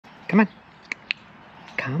Come on.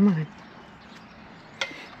 Come on.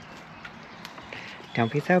 Don't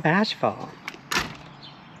be so bashful.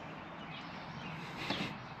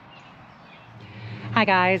 Hi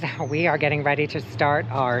guys, we are getting ready to start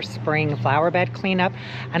our spring flower bed cleanup,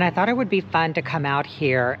 and I thought it would be fun to come out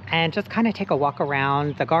here and just kind of take a walk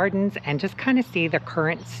around the gardens and just kind of see the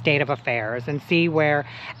current state of affairs and see where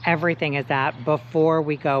everything is at before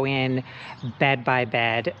we go in bed by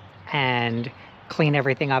bed and clean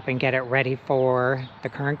everything up and get it ready for the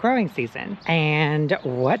current growing season. And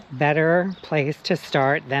what better place to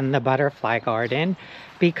start than the butterfly garden,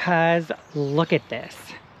 because look at this.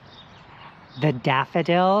 The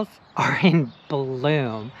daffodils are in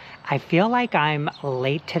bloom. I feel like I'm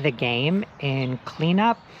late to the game in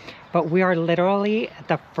cleanup, but we are literally at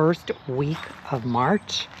the first week of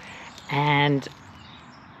March and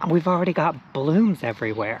we've already got blooms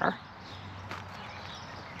everywhere.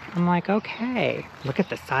 I'm like, okay, look at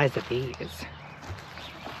the size of these.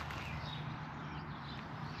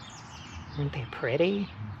 Aren't they pretty?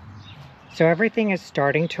 So everything is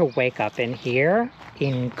starting to wake up in here,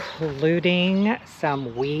 including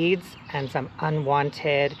some weeds and some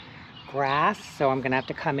unwanted grass. So I'm gonna have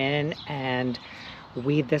to come in and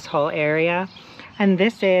weed this whole area. And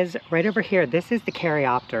this is, right over here, this is the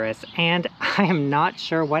Caryopteris. And I am not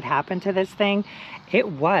sure what happened to this thing. It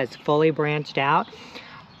was fully branched out.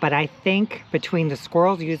 But I think between the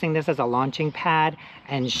squirrels using this as a launching pad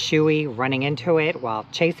and Shuey running into it while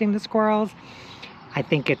chasing the squirrels, I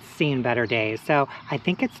think it's seen better days. So I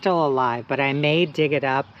think it's still alive, but I may dig it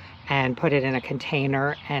up and put it in a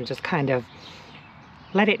container and just kind of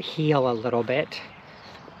let it heal a little bit.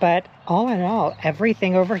 But all in all,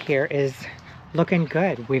 everything over here is looking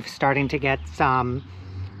good. We're starting to get some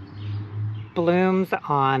blooms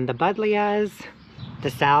on the Buddleias. The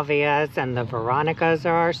Salvias and the Veronicas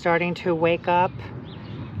are starting to wake up.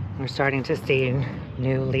 We're starting to see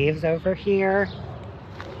new leaves over here.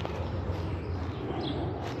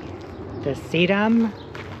 The sedum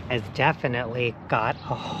has definitely got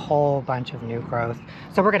a whole bunch of new growth.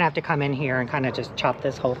 So we're gonna have to come in here and kind of just chop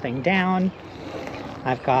this whole thing down.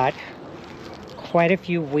 I've got quite a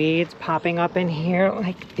few weeds popping up in here.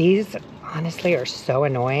 Like, these honestly are so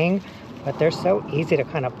annoying, but they're so easy to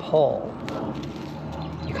kind of pull.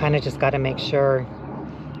 You kind of just got to make sure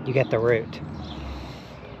you get the root.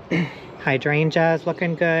 Hydrangea is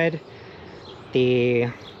looking good. The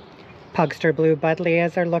Pugster Blue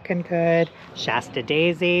Buddleias are looking good. Shasta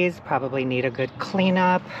daisies probably need a good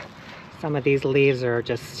cleanup. Some of these leaves are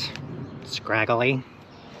just scraggly.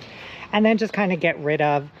 And then just kind of get rid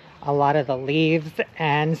of a lot of the leaves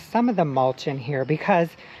and some of the mulch in here, because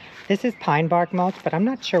this is pine bark mulch, but I'm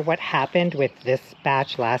not sure what happened with this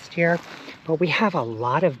batch last year. But we have a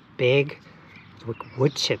lot of big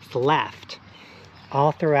wood chips left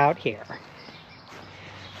all throughout here.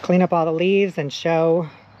 Clean up all the leaves and show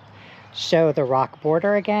the rock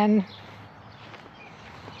border again.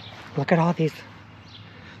 Look at all these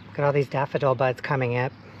daffodil buds coming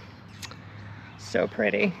up. So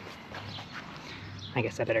pretty. I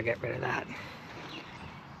guess I better get rid of that.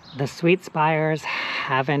 The sweet spires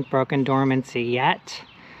haven't broken dormancy yet.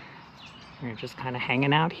 They're just kind of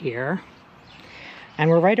hanging out here. And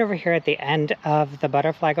we're right over here at the end of the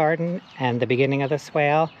butterfly garden and the beginning of the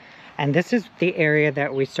swale. And this is the area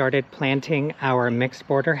that we started planting our mixed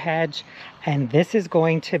border hedge. And this is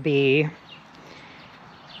going to be,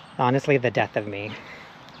 honestly, the death of me.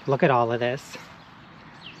 Look at all of this.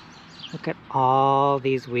 Look at all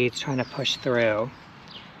these weeds trying to push through.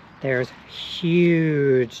 There's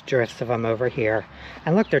huge drifts of them over here.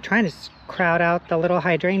 And look, they're trying to crowd out the little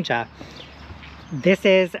hydrangea. This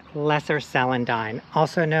is Lesser Celandine,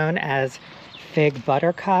 also known as Fig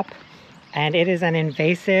Buttercup. And it is an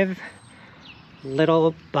invasive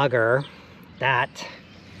little bugger that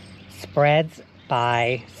spreads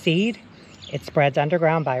by seed. It spreads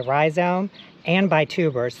underground by rhizome and by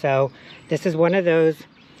tubers. So this is one of those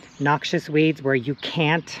noxious weeds where you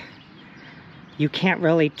can't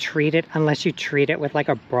really treat it unless you treat it with like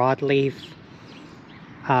a broadleaf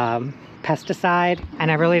pesticide.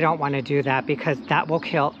 And I really don't want to do that because that will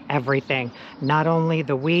kill everything. Not only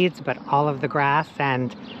the weeds, but all of the grass.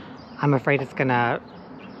 And I'm afraid it's going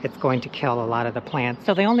to kill a lot of the plants.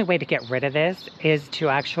 So the only way to get rid of this is to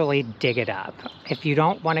actually dig it up. If you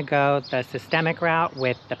don't want to go the systemic route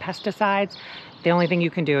with the pesticides, the only thing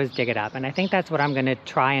you can do is dig it up. And I think that's what I'm going to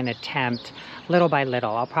try and attempt little by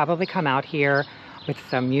little. I'll probably come out here with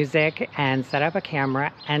some music and set up a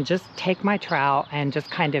camera and just take my trowel and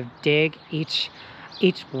just kind of dig each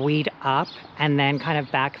weed up and then kind of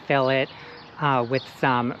backfill it with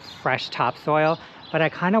some fresh topsoil. But I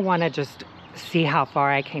kind of want to just see how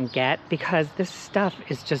far I can get, because this stuff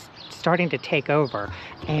is just starting to take over,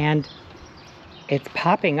 and it's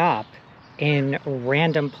popping up in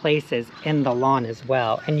random places in the lawn as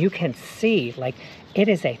well. And you can see, like, it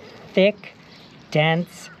is a thick,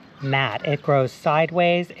 dense mat. It grows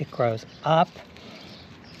sideways, it grows up,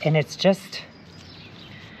 and it's just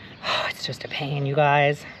a pain, you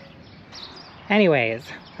guys. Anyways,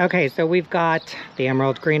 okay, so we've got the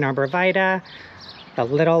emerald green arborvitae, the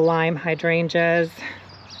little lime hydrangeas,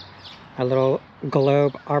 a little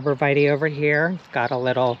globe arborvitae over here. It's got a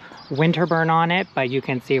little winter burn on it, but you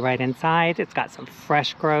can see right inside it's got some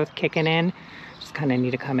fresh growth kicking in. Just kind of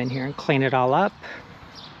need to come in here and clean it all up.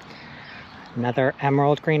 Another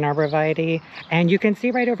emerald green arborvitae. And you can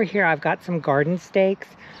see right over here I've got some garden stakes.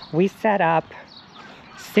 We set up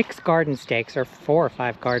 6 garden stakes, or 4 or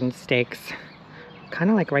 5 garden stakes, kind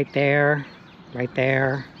of like right there, right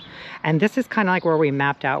there. And this is kind of like where we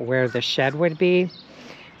mapped out where the shed would be.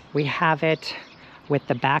 We have it with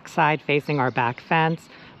the back side facing our back fence.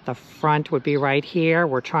 The front would be right here.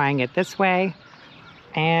 We're trying it this way,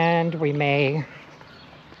 and we may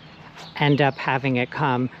end up having it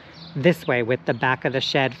come this way with the back of the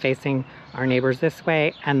shed facing our neighbors this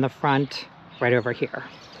way, and the front right over here.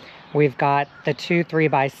 We've got the 2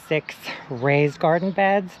 3x6 raised garden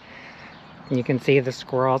beds. You can see the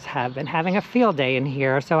squirrels have been having a field day in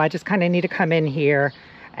here, so I just kind of need to come in here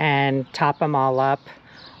and top them all up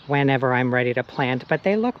whenever I'm ready to plant. But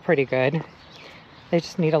they look pretty good. They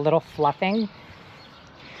just need a little fluffing.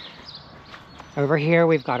 Over here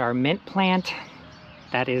we've got our mint plant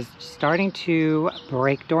that is starting to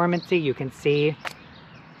break dormancy. You can see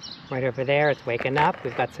right over there, it's waking up.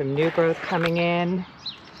 We've got some new growth coming in.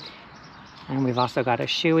 And we've also got a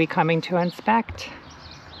shoey coming to inspect.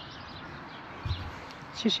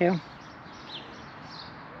 Shoo-shoo.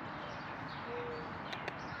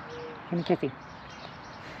 Give me a kissy.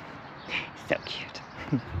 So cute.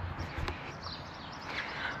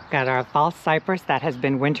 Got our false cypress that has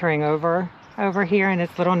been wintering over here in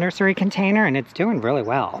its little nursery container, and it's doing really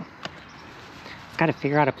well. It's got to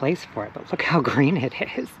figure out a place for it, but look how green it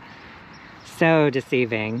is. So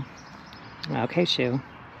deceiving. Okay, Shoo.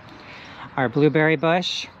 Our blueberry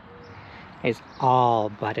bush is all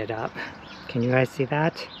budded up. Can you guys see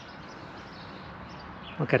that?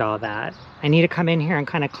 Look at all that. I need to come in here and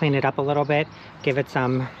kind of clean it up a little bit, give it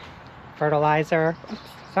some fertilizer. Oops,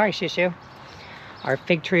 sorry, Shoo-shoo. Our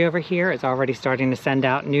fig tree over here is already starting to send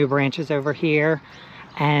out new branches over here.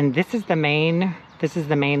 And this is the main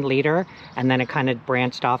leader, and then it kind of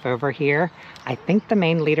branched off over here. I think the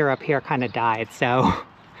main leader up here kind of died, so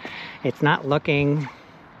it's not looking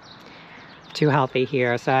too healthy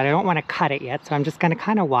here. So I don't want to cut it yet, so I'm just going to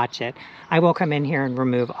kind of watch it. I will come in here and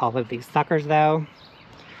remove all of these suckers though.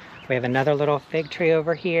 We have another little fig tree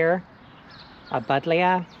over here, a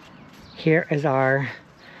buddleia. Here is our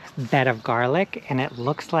bed of garlic, and it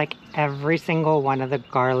looks like every single one of the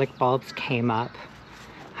garlic bulbs came up.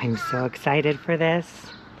 I'm so excited for this.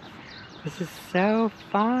 This is so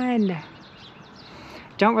fun.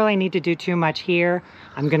 Don't really need to do too much here.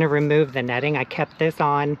 I'm going to remove the netting. I kept this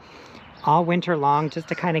on all winter long just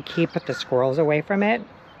to kind of keep the squirrels away from it.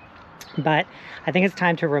 But I think it's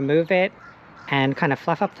time to remove it and kind of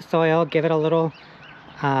fluff up the soil, give it a little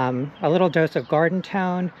dose of garden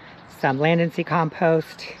tone, some land and sea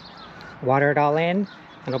compost, water it all in.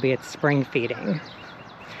 It'll be its spring feeding.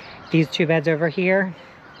 These 2 beds over here,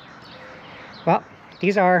 well,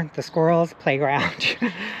 these are the squirrels' playground.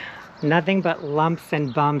 Nothing but lumps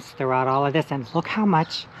and bumps throughout all of this, and look how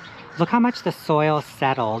much the soil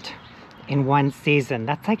settled in one season.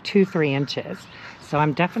 That's like 2-3 inches. So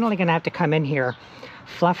I'm definitely gonna have to come in here,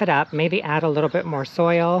 fluff it up, maybe add a little bit more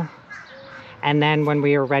soil, and then when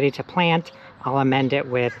we are ready to plant, I'll amend it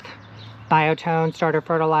with Biotone starter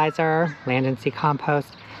fertilizer, land and sea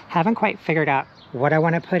compost. Haven't quite figured out what I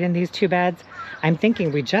want to put in these 2 beds. I'm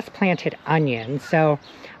thinking we just planted onions, so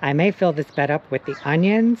I may fill this bed up with the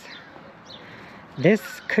onions. This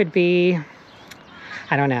could be,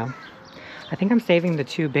 I don't know. I think I'm saving the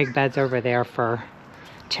 2 big beds over there for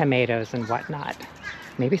tomatoes and whatnot.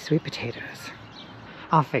 Maybe sweet potatoes.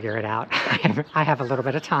 I'll figure it out. I have a little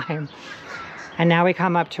bit of time. And now we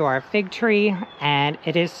come up to our fig tree, and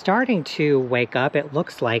it is starting to wake up. It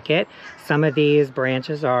looks like it. Some of these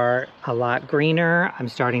branches are a lot greener. I'm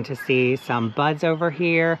starting to see some buds over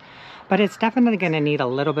here, but it's definitely going to need a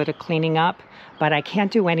little bit of cleaning up. But I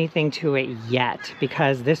can't do anything to it yet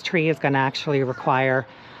because this tree is going to actually require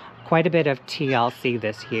quite a bit of TLC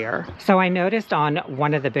this year. So I noticed on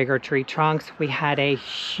one of the bigger tree trunks, we had a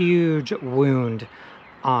huge wound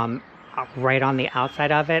right on the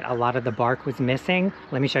outside of it. A lot of the bark was missing.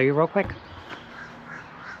 Let me show you real quick.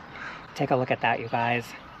 Take a look at that, you guys.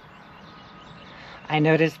 I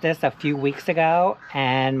noticed this a few weeks ago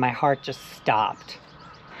and my heart just stopped.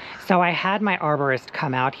 So I had my arborist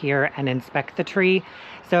come out here and inspect the tree.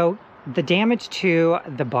 So the damage to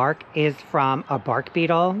the bark is from a bark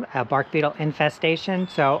beetle infestation.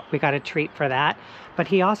 So we got a treat for that. But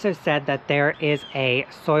he also said that there is a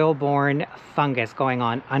soil-borne fungus going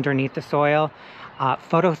on underneath the soil.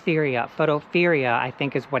 Photopharia, I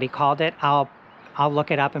think is what he called it. I'll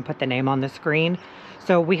look it up and put the name on the screen.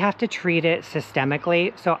 So we have to treat it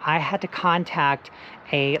systemically. So I had to contact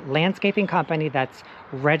a landscaping company that's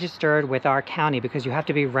registered with our county, because you have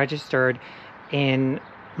to be registered in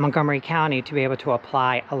Montgomery County to be able to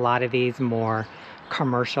apply a lot of these more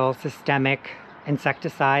commercial systemic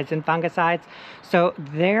insecticides and fungicides. So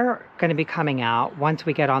they're going to be coming out once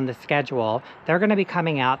we get on the schedule. They're going to be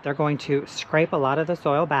coming out. They're going to scrape a lot of the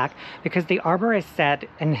soil back, because the arborist said,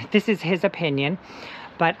 and this is his opinion,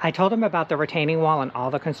 but I told him about the retaining wall and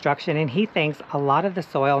all the construction, and he thinks a lot of the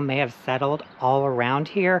soil may have settled all around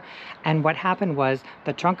here. And what happened was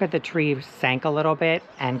the trunk of the tree sank a little bit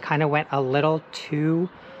and kind of went a little too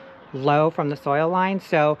low from the soil line.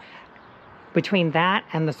 So between that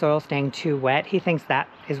and the soil staying too wet, he thinks that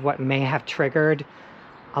is what may have triggered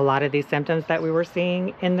a lot of these symptoms that we were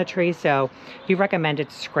seeing in the tree. So he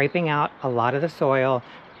recommended scraping out a lot of the soil,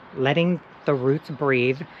 letting the roots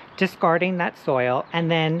breathe, discarding that soil, and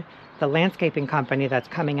then the landscaping company that's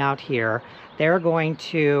coming out here, they're going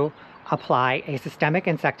to apply a systemic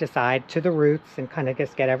insecticide to the roots and kind of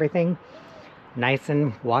just get everything nice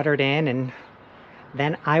and watered in. And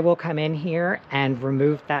then I will come in here and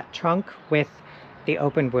remove that trunk with the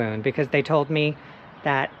open wound, because they told me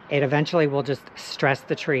that it eventually will just stress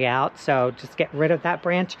the tree out. So just get rid of that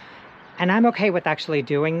branch. And I'm okay with actually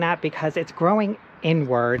doing that because it's growing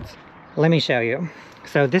inwards. Let me show you.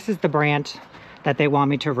 So this is the branch that they want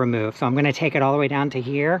me to remove. So I'm going to take it all the way down to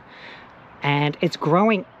here, and it's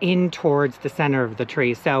growing in towards the center of the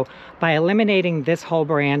tree. So by eliminating this whole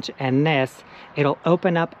branch and this, it'll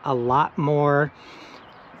open up a lot more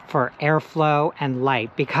for airflow and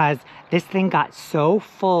light, because this thing got so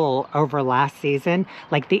full over last season.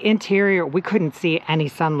 Like the interior, we couldn't see any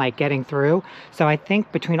sunlight getting through. So I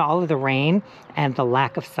think between all of the rain and the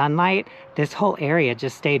lack of sunlight, this whole area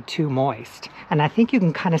just stayed too moist. And I think you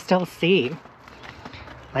can kind of still see,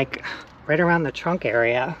 like right around the trunk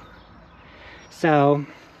area. So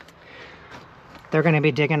they're going to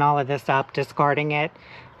be digging all of this up, discarding it,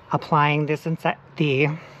 applying this the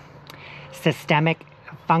systemic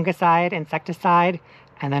fungicide, insecticide,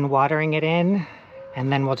 and then watering it in,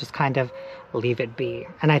 and then we'll just kind of leave it be.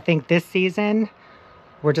 And I think this season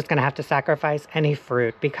we're just going to have to sacrifice any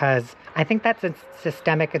fruit, because I think that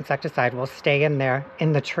systemic insecticide will stay in there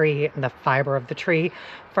in the tree, in the fiber of the tree,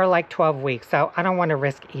 for like 12 weeks. So I don't want to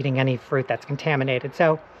risk eating any fruit that's contaminated.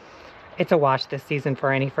 So it's a wash this season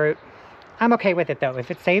for any fruit. I'm okay with it though.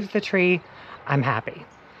 If it saves the tree, I'm happy.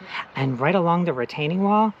 And right along the retaining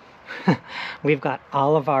wall, we've got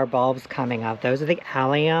all of our bulbs coming up. Those are the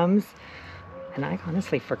alliums. And I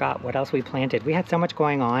honestly forgot what else we planted. We had so much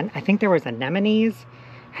going on. I think there was anemones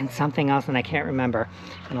and something else, and I can't remember.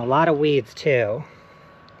 And a lot of weeds too.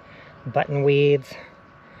 Button weeds,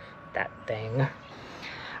 that thing.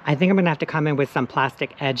 I think I'm gonna have to come in with some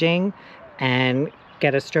plastic edging and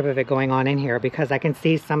get a strip of it going on in here, because I can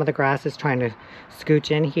see some of the grass is trying to scooch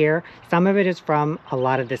in here. Some of it is from a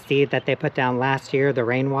lot of the seed that they put down last year. The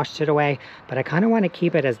rain washed it away, but I kind of want to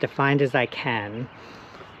keep it as defined as I can.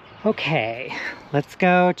 Okay, let's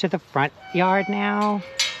go to the front yard now.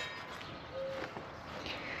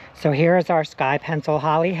 So here is our sky pencil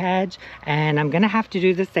holly hedge, and I'm gonna have to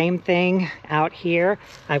do the same thing out here.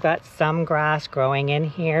 I've got some grass growing in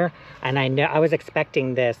here, and I was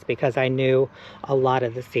expecting this because I knew a lot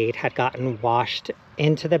of the seed had gotten washed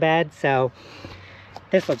into the bed. So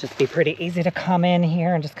this will just be pretty easy to come in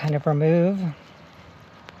here and just kind of remove.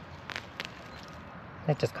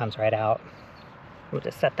 It just comes right out. We'll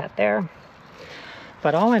just set that there.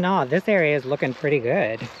 But all in all, this area is looking pretty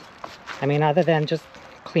good. I mean, other than just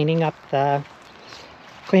cleaning up the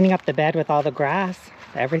bed with all the grass,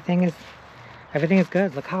 everything is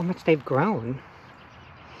good. Look how much they've grown.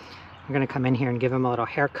 I'm gonna come in here and give them a little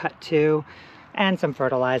haircut too, and some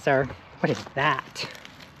fertilizer. What is that?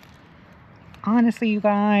 Honestly, you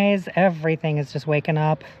guys, everything is just waking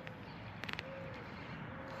up.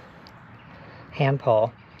 Hand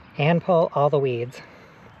pull all the weeds.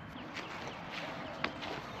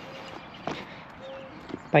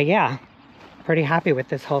 But yeah, pretty happy with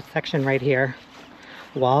this whole section right here.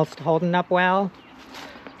 Wall's holding up well.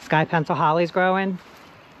 Sky pencil holly's growing.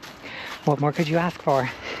 What more could you ask for?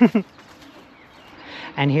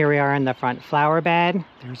 And here we are in the front flower bed.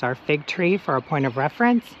 There's our fig tree for a point of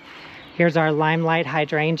reference. Here's our limelight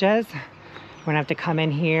hydrangeas. We're gonna have to come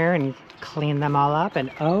in here and clean them all up,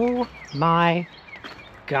 and oh my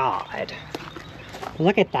God,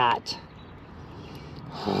 look at that.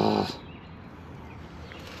 I'll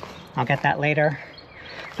get that later.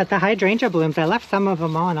 But the hydrangea blooms, I left some of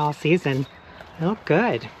them on all season. They look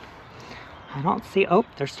good. I don't see, oh,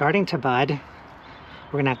 they're starting to bud.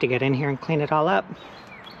 We're gonna have to get in here and clean it all up.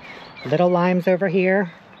 Little limes over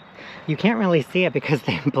here. You can't really see it because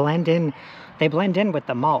they blend in with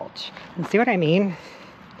the mulch. And see what I mean?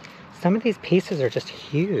 Some of these pieces are just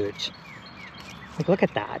huge. Like, look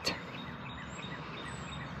at that.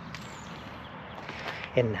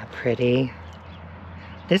 Isn't that pretty?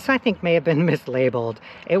 This, I think, may have been mislabeled.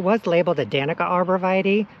 It was labeled a Danica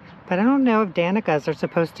arborvitae, but I don't know if Danicas are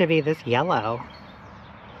supposed to be this yellow.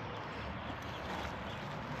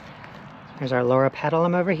 There's our Laura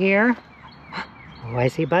petalum over here. Oh, I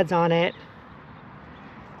see buds on it.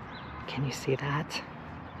 Can you see that?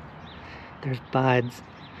 There's buds.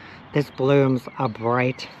 This blooms a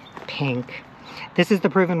bright pink. This is the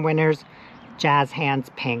Proven Winners Jazz Hands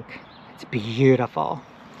Pink. It's beautiful.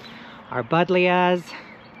 Our Buddleias,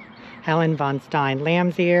 Helen von Stein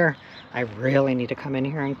Lamb's Ear. I really need to come in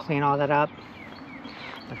here and clean all that up.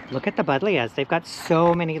 But look at the Buddleias. They've got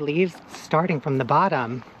so many leaves starting from the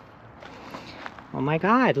bottom. Oh my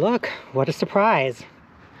God, look, what a surprise.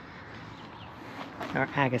 Our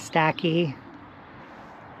Agastache,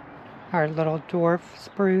 our little dwarf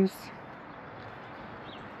spruce.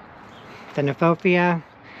 The Kniphofia,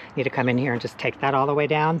 need to come in here and just take that all the way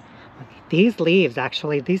down. These leaves,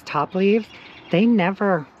 actually, these top leaves,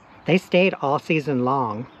 they stayed all season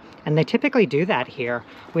long. And they typically do that here.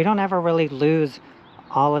 We don't ever really lose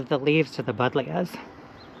all of the leaves to the Buddleias.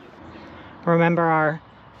 Remember our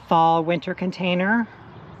fall winter container?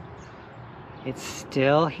 It's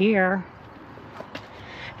still here.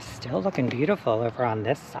 Still looking beautiful over on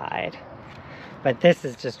this side. But this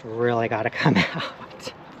has just really got to come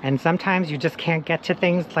out. And sometimes you just can't get to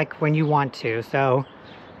things like when you want to. So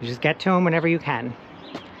you just get to them whenever you can.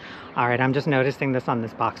 All right, I'm just noticing this on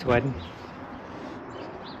this boxwood.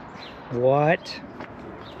 What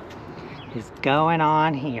is going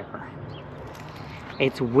on here?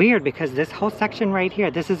 It's weird because this whole section right here,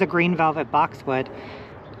 this is a green velvet boxwood,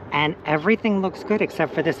 and everything looks good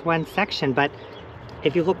except for this one section. But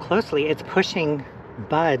if you look closely, it's pushing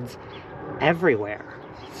buds everywhere.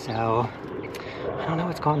 So I don't know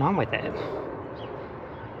what's going on with it.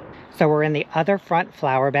 So we're in the other front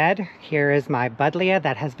flower bed. Here is my Buddleia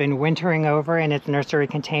that has been wintering over in its nursery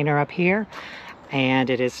container up here. And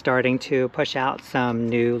it is starting to push out some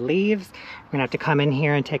new leaves. We're gonna have to come in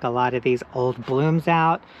here and take a lot of these old blooms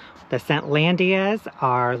out. The Scentlandias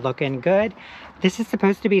are looking good. This is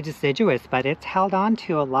supposed to be deciduous, but it's held on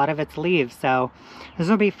to a lot of its leaves. So this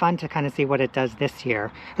will be fun to kind of see what it does this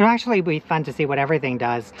year. It'll actually be fun to see what everything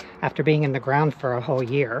does after being in the ground for a whole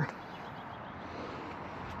year.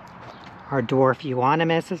 Our dwarf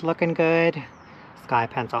euonymus is looking good. Sky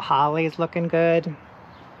pencil holly is looking good.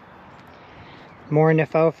 More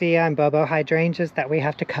Kniphofia and Bobo hydrangeas that we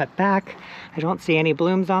have to cut back. I don't see any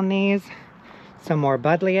blooms on these. Some more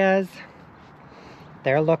Buddleias.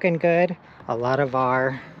 They're looking good. A lot of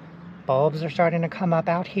our bulbs are starting to come up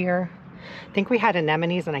out here. I think we had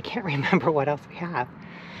anemones and I can't remember what else we have.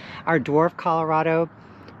 Our dwarf Colorado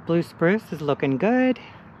blue spruce is looking good.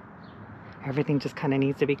 Everything just kind of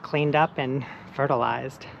needs to be cleaned up and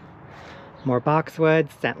fertilized. More boxwoods,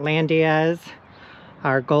 Scentlandias.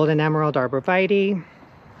 Our golden emerald arborvitae.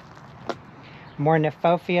 More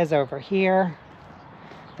Kniphophias over here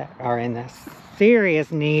that are in this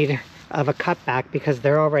serious need of a cutback because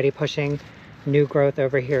they're already pushing new growth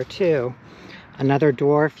over here too. Another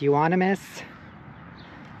dwarf euonymus.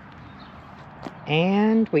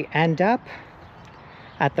 And we end up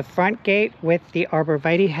at the front gate with the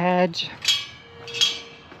arborvitae hedge.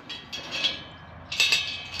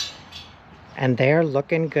 And they're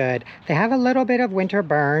looking good. They have a little bit of winter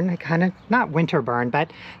burn, kind of, not winter burn,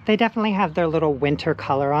 but they definitely have their little winter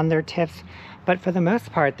color on their tips. But for the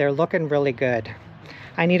most part, they're looking really good.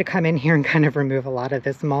 I need to come in here and kind of remove a lot of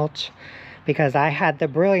this mulch because I had the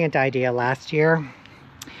brilliant idea last year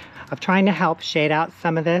of trying to help shade out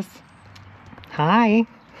some of this. Hi.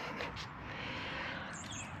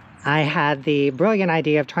 I had the brilliant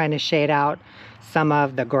idea of trying to shade out some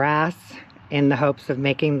of the grass in the hopes of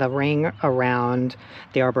making the ring around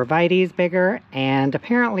the arborvitaes bigger, and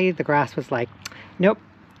apparently the grass was like, nope,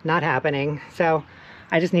 not happening. So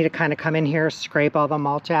I just need to kind of come in here, scrape all the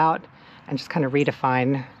mulch out, and just kind of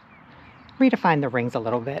redefine the rings a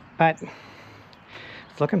little bit. But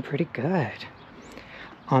It's looking pretty good.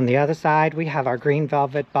 On the other side, we have our green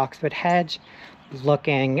velvet boxwood hedge,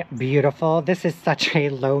 looking beautiful. This is such a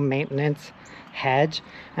low maintenance hedge,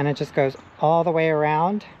 and it just goes all the way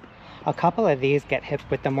around. A couple of these get hit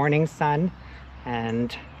with the morning sun,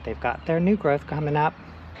 and they've got their new growth coming up.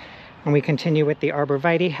 And we continue with the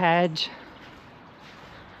arborvitae hedge.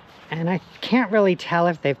 And I can't really tell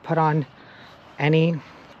if they've put on any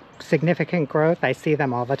significant growth. I see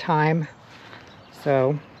them all the time.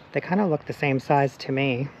 So they kind of look the same size to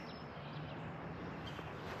me.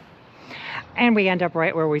 And we end up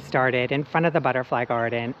right where we started, in front of the butterfly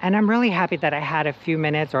garden. And I'm really happy that I had a few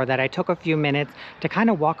minutes, or that I took a few minutes to kind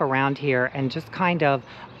of walk around here and just kind of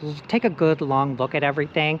take a good long look at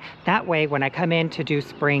everything. That way, when I come in to do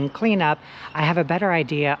spring cleanup, I have a better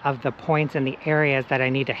idea of the points and the areas that I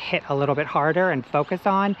need to hit a little bit harder and focus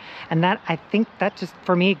on. And that, I think that just,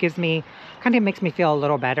 for me, gives me, kind of makes me feel a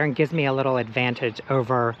little better and gives me a little advantage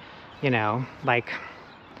over, you know, like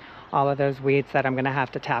all of those weeds that I'm gonna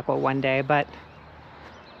have to tackle one day, but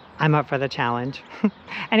I'm up for the challenge.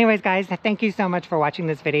 Anyways, guys, thank you so much for watching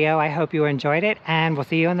this video. I hope you enjoyed it, and we'll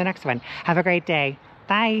see you in the next one. Have a great day.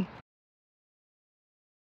 Bye.